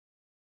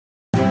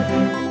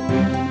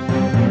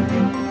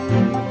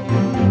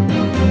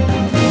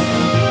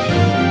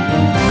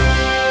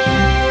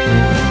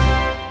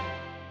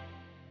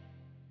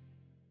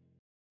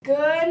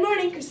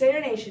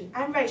Crusader Nation,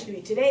 I'm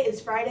Vaishnavi. Today is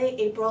Friday,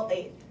 April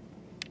 8th.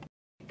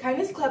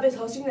 Kindness Club is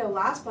hosting their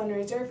last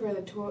fundraiser for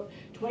the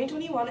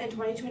 2021 and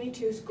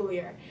 2022 school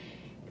year.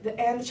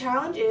 And the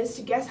challenge is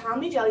to guess how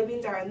many jelly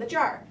beans are in the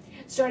jar.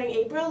 Starting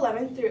April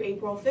 11th through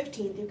April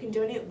 15th, you can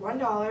donate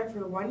 $1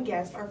 for one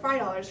guess or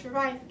 $5 for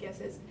 5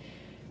 guesses.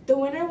 The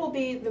winner will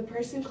be the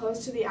person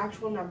close to the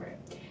actual number,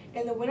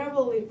 and the winner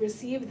will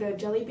receive the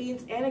jelly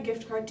beans and a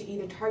gift card to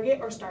either Target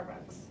or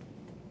Starbucks.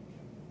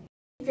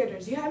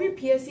 You have your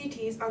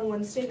PSCTs on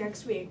Wednesday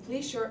next week.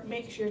 Please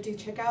make sure to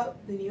check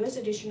out the newest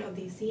edition of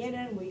the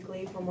CNN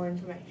Weekly for more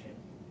information.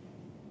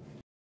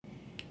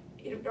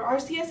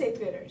 RCS 8th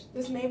graders,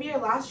 this may be your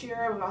last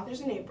year of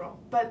Authors in April,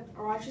 but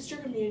our Rochester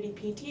Community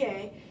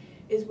PTA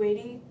is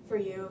waiting for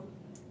you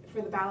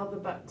for the Battle of the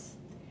Books.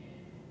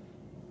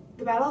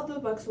 The Battle of the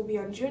Books will be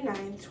on June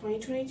 9th,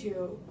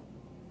 2022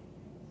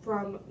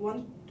 from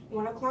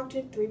 1 o'clock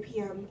to 3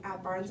 p.m.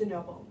 at Barnes &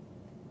 Noble.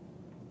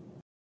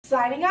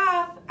 Signing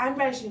off, I'm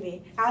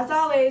Vaishnavi. As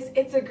always,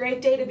 it's a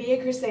great day to be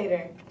a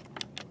Crusader.